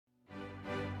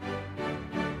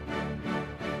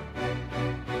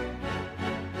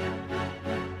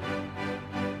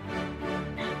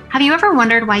Have you ever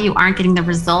wondered why you aren't getting the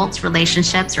results,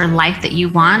 relationships, or life that you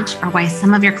want, or why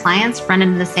some of your clients run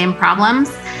into the same problems?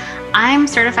 I'm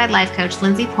certified life coach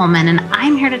Lindsay Pullman, and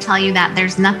I'm here to tell you that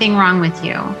there's nothing wrong with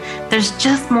you. There's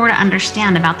just more to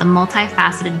understand about the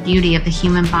multifaceted beauty of the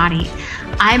human body.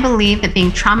 I believe that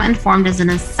being trauma-informed is an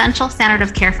essential standard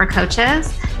of care for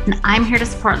coaches, and I'm here to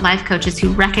support life coaches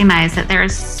who recognize that there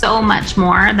is so much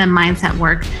more than mindset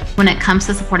work when it comes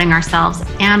to supporting ourselves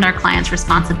and our clients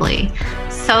responsibly.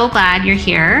 So glad you're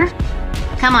here.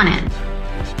 Come on in.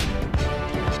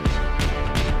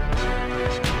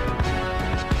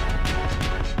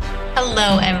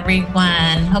 Hello,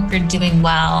 everyone. Hope you're doing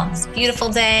well. It's a beautiful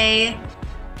day.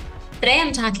 Today,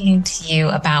 I'm talking to you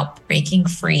about breaking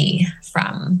free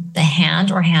from the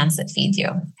hand or hands that feed you.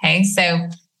 Okay, so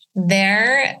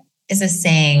there is a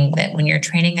saying that when you're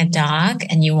training a dog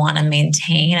and you want to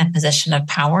maintain a position of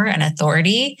power and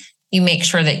authority, you make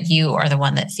sure that you are the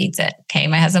one that feeds it. Okay,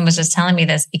 my husband was just telling me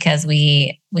this because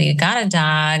we got a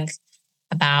dog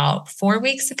about 4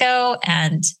 weeks ago,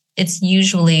 and it's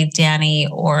usually Danny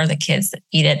or the kids that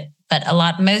feed it, but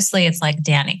mostly it's like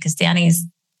Danny, because Danny's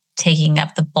taking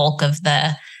up the bulk of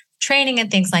the training and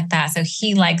things like that. So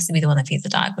he likes to be the one that feeds the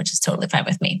dog, which is totally fine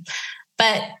with me.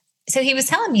 But so he was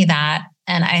telling me that,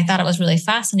 and I thought it was really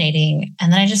fascinating.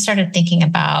 And then I just started thinking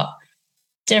about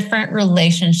different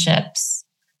relationships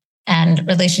and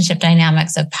relationship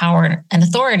dynamics of power and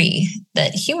authority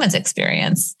that humans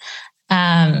experience.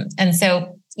 And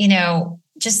so,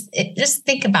 just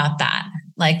think about that,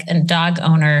 like a dog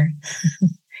owner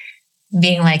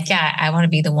being like, yeah, I want to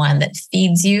be the one that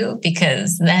feeds you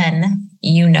because then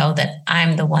you know that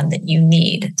I'm the one that you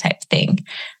need type thing.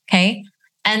 Okay.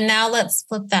 And now let's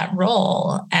flip that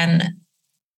role. And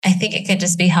I think it could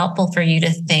just be helpful for you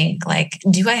to think like,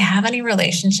 do I have any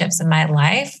relationships in my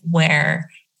life where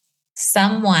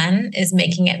someone is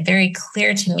making it very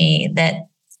clear to me that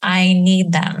I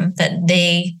need them, that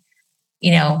they,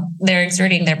 they're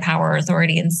exerting their power or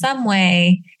authority in some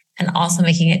way, and also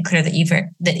making it clear that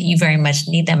you very much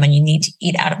need them and you need to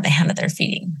eat out of the hand that they're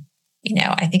feeding.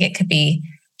 I think it could be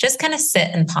just kind of sit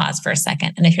and pause for a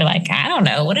second. And if you're like, I don't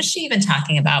know, what is she even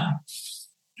talking about?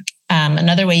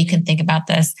 Another way you can think about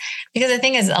this, because the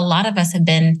thing is, a lot of us have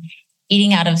been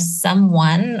eating out of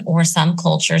someone or some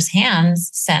culture's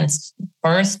hands since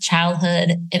birth,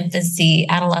 childhood, infancy,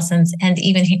 adolescence, and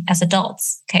even as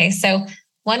adults. Okay. So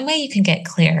one way you can get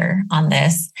clear on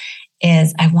this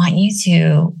is I want you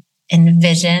to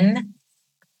envision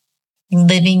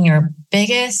living your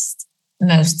biggest,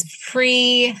 most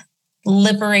free,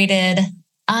 liberated,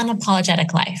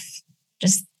 unapologetic life.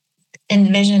 Just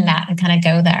envision that and kind of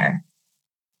go there.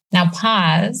 Now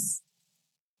pause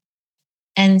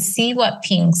and see what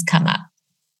pings come up.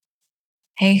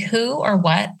 Hey, who or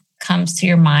what comes to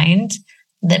your mind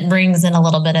that brings in a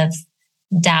little bit of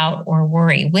doubt or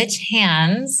worry? Which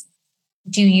hands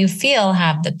do you feel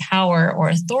have the power or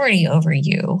authority over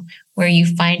you where you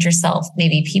find yourself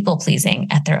maybe people pleasing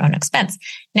at their own expense?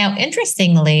 Now,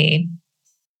 interestingly,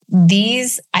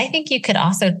 I think you could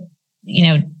also,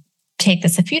 take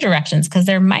this a few directions, because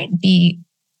there might be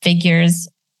figures,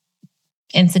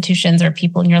 institutions, or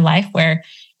people in your life where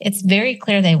it's very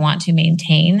clear they want to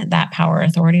maintain that power or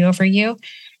authority over you.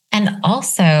 And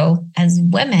also as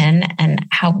women and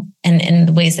in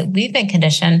the ways that we've been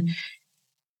conditioned,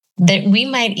 that we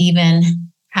might even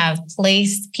have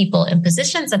placed people in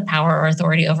positions of power or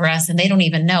authority over us, and they don't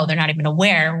even know, they're not even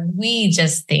aware. We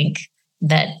just think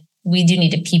that we do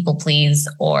need to people please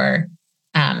or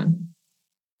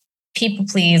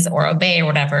obey or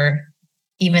whatever,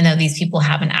 even though these people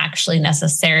haven't actually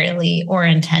necessarily or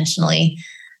intentionally.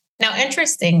 Now,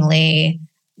 interestingly,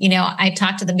 I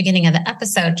talked at the beginning of the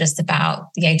episode just about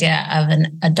the idea of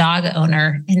a dog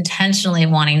owner intentionally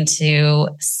wanting to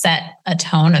set a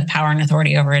tone of power and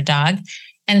authority over a dog.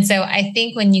 And so I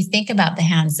think when you think about the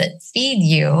hands that feed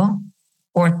you,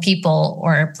 or people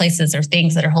or places or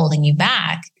things that are holding you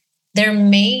back,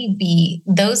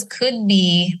 those could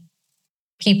be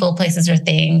people, places, or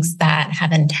things that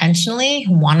have intentionally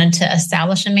wanted to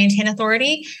establish and maintain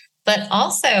authority. But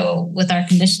also with our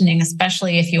conditioning,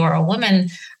 especially if you are a woman,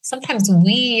 sometimes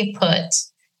we put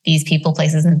these people,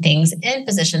 places, and things in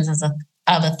positions of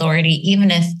authority, even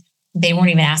if they weren't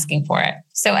even asking for it.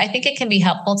 So I think it can be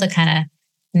helpful to kind of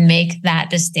make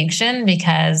that distinction,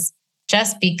 because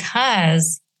just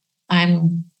because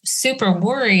I'm super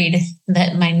worried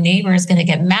that my neighbor is going to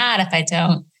get mad if I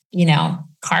don't,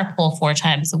 carpool 4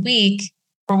 times a week,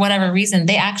 for whatever reason,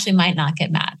 they actually might not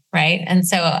get mad, right? And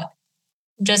so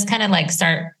just kind of like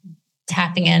start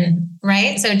tapping in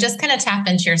right? So just kind of tap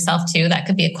into yourself too. That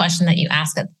could be a question that you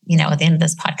ask at the end of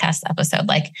this podcast episode.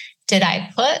 Like, did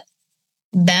I put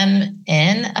them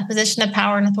in a position of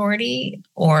power and authority,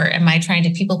 or am I trying to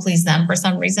people please them for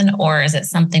some reason? Or is it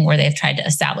something where they've tried to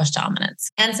establish dominance?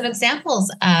 And some examples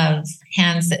of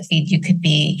hands that feed you could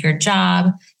be your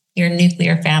job, your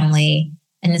nuclear family,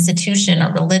 an institution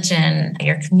or religion,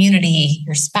 your community,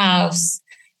 your spouse.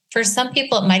 For some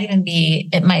people,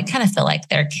 it might kind of feel like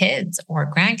their kids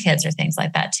or grandkids or things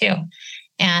like that too.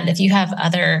 And if you have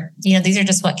other, these are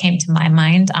just what came to my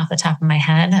mind off the top of my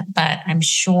head, but I'm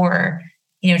sure,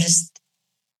 just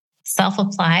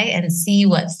self-apply and see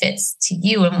what fits to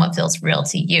you and what feels real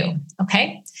to you.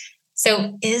 Okay.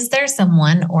 So is there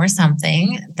someone or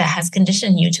something that has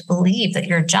conditioned you to believe that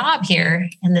your job here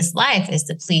in this life is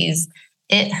to please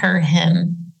it, her,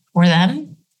 him, or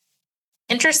them?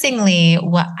 Interestingly,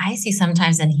 what I see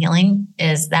sometimes in healing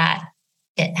is that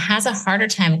it has a harder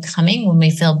time coming when we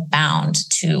feel bound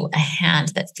to a hand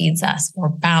that feeds us, or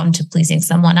bound to pleasing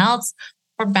someone else,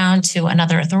 or bound to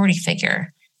another authority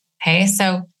figure. Okay,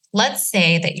 so let's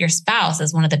say that your spouse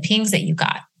is one of the pings that you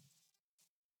got.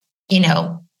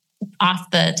 Off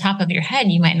the top of your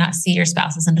head, you might not see your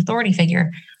spouse as an authority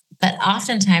figure, but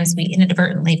oftentimes we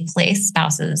inadvertently place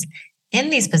spouses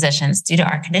in these positions due to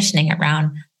our conditioning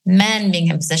around men being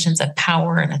in positions of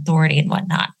power and authority and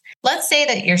whatnot. Let's say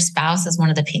that your spouse is one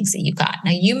of the pinks that you got.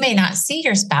 Now, you may not see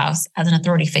your spouse as an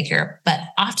authority figure, but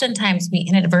oftentimes we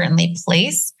inadvertently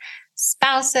place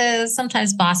spouses,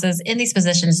 sometimes bosses, in these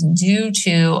positions due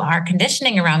to our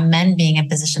conditioning around men being in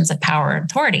positions of power and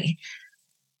authority.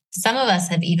 Some of us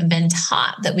have even been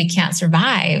taught that we can't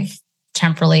survive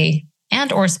temporally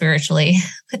and or spiritually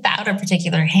without a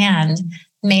particular hand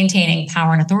maintaining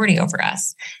power and authority over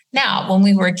us. Now, when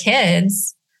we were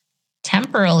kids,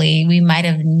 temporally, we might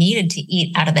have needed to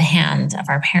eat out of the hand of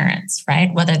our parents,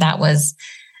 right? Whether that was,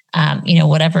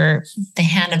 whatever the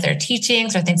hand of their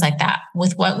teachings or things like that.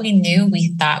 With what we knew,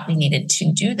 we thought we needed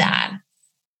to do that.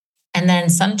 And then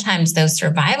sometimes those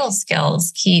survival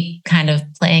skills keep kind of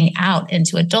playing out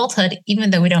into adulthood, even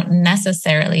though we don't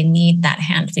necessarily need that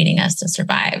hand feeding us to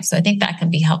survive. So I think that can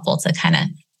be helpful to kind of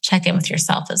check in with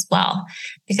yourself as well.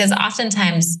 Because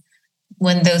oftentimes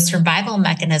when those survival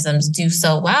mechanisms do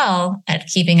so well at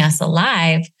keeping us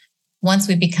alive, once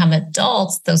we become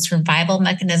adults, those survival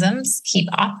mechanisms keep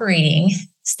operating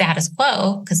status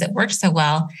quo because it works so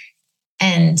well.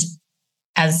 And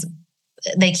as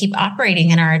they keep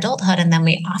operating in our adulthood, and then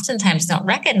we oftentimes don't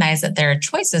recognize that there are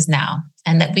choices now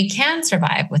and that we can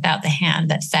survive without the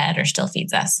hand that fed or still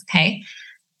feeds us. Okay.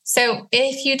 So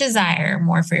if you desire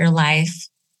more for your life,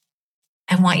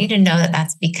 I want you to know that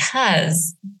that's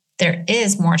because there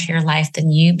is more to your life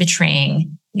than you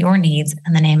betraying your needs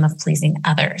in the name of pleasing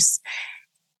others.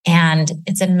 And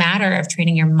it's a matter of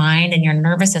training your mind and your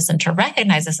nervous system to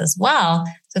recognize this as well,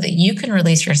 so that you can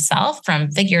release yourself from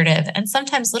figurative and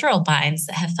sometimes literal binds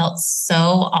that have felt so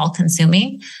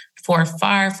all-consuming for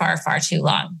far, far, far too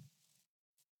long.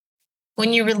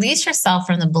 When you release yourself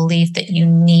from the belief that you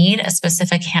need a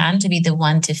specific hand to be the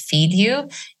one to feed you,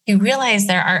 you realize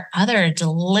there are other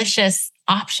delicious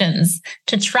options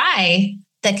to try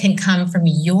that can come from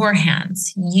your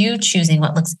hands, you choosing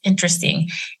what looks interesting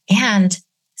and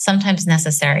sometimes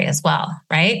necessary as well,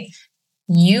 right?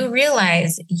 You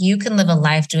realize you can live a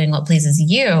life doing what pleases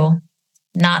you,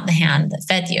 not the hand that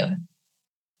fed you.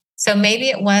 So maybe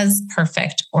it was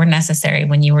perfect or necessary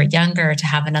when you were younger to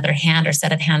have another hand or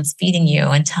set of hands feeding you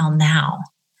until now.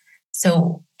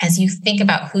 So as you think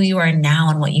about who you are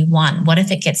now and what you want, what if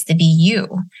it gets to be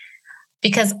you?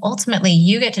 Because ultimately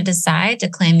you get to decide to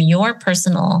claim your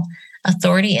personal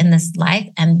authority in this life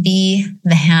and be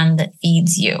the hand that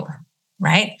feeds you,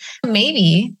 right?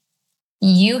 Maybe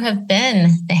you have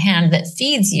been the hand that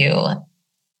feeds you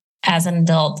as an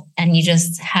adult, and you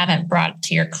just haven't brought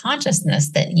to your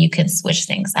consciousness that you can switch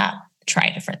things up,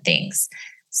 try different things.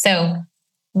 So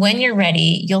when you're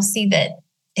ready, you'll see that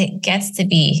it gets to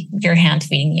be your hand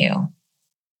feeding you.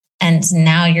 And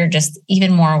now you're just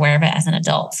even more aware of it as an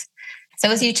adult. So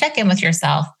as you check in with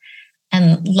yourself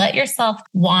and let yourself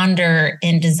wander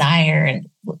in desire and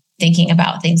thinking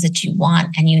about things that you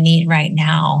want and you need right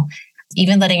now,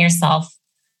 even letting yourself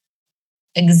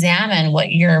examine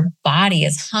what your body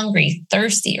is hungry,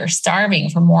 thirsty, or starving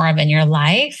for more of in your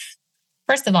life.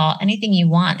 First of all, anything you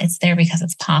want, it's there because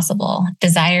it's possible.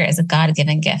 Desire is a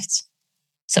God-given gift.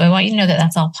 So I want you to know that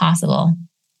that's all possible.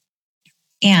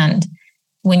 And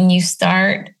when you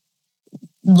start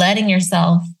letting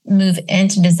yourself move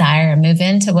into desire, move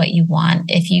into what you want,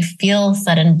 if you feel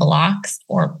sudden blocks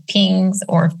or pings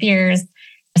or fears,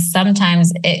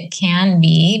 sometimes it can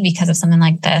be because of something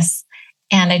like this.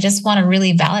 And I just want to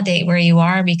really validate where you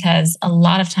are, because a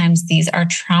lot of times these are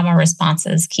trauma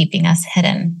responses keeping us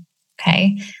hidden.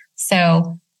 Okay.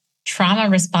 So trauma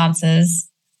responses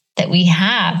that we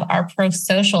have are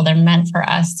pro-social. They're meant for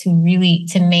us to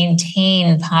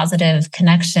maintain positive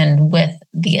connection with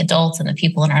the adults and the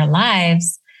people in our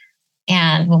lives.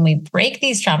 And when we break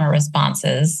these trauma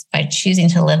responses by choosing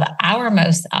to live our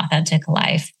most authentic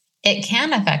life, it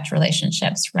can affect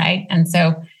relationships, right? And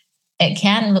so it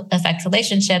can affect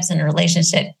relationships and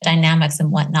relationship dynamics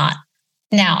and whatnot.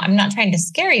 Now, I'm not trying to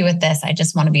scare you with this. I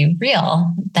just want to be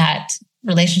real that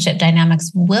relationship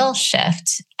dynamics will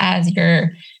shift as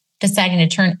you're deciding to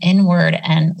turn inward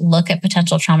and look at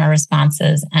potential trauma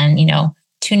responses and,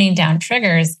 tuning down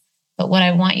triggers. But what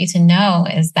I want you to know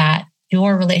is that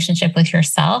your relationship with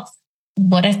yourself,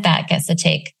 what if that gets to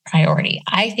take priority?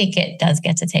 I think it does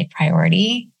get to take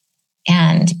priority.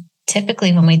 And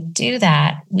typically when we do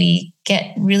that, we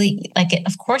get really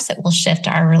of course, it will shift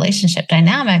our relationship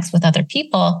dynamics with other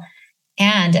people.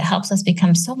 And it helps us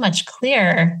become so much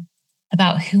clearer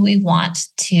about who we want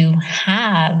to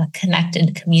have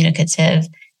connected, communicative,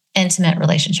 intimate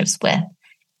relationships with.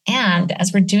 And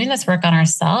as we're doing this work on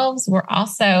ourselves, we're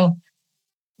also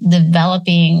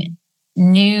developing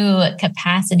new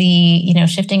capacity,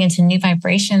 shifting into new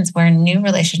vibrations where new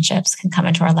relationships can come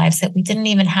into our lives that we didn't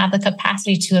even have the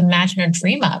capacity to imagine or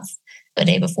dream of the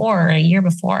day before or a year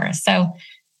before. So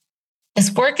this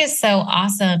work is so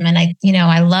awesome. And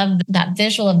I love that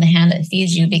visual of the hand that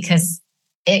feeds you, because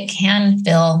it can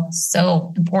feel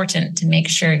so important to make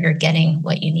sure you're getting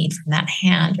what you need from that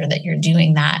hand, or that you're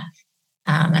doing that.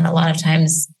 And a lot of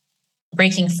times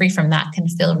breaking free from that can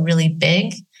feel really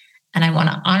big. And I want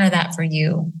to honor that for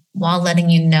you while letting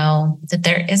you know that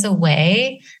there is a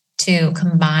way to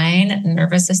combine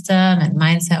nervous system and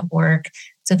mindset work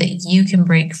so that you can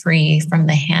break free from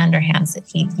the hand or hands that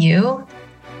feed you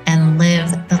and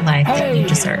live the life that you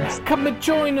deserve. Come and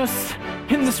join us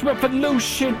in this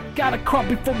revolution. Gotta crawl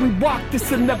before we walk. This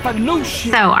is an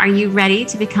evolution. So are you ready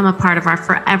to become a part of our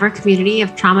forever community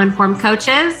of trauma-informed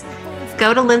coaches?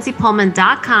 Go to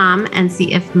lindsaypohlman.com and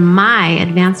see if my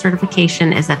advanced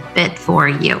certification is a fit for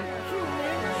you.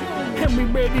 And we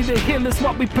ready to heal is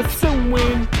what we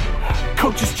pursuing.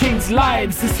 Coaches change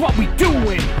lives, it's what we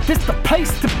doing. This the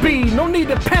place to be, no need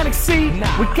to panic, see.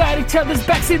 We got each other's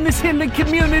backs in this healing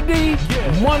community.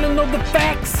 Wanna know the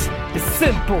facts? It's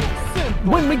simple.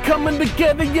 When we coming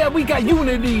together, yeah, we got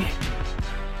unity.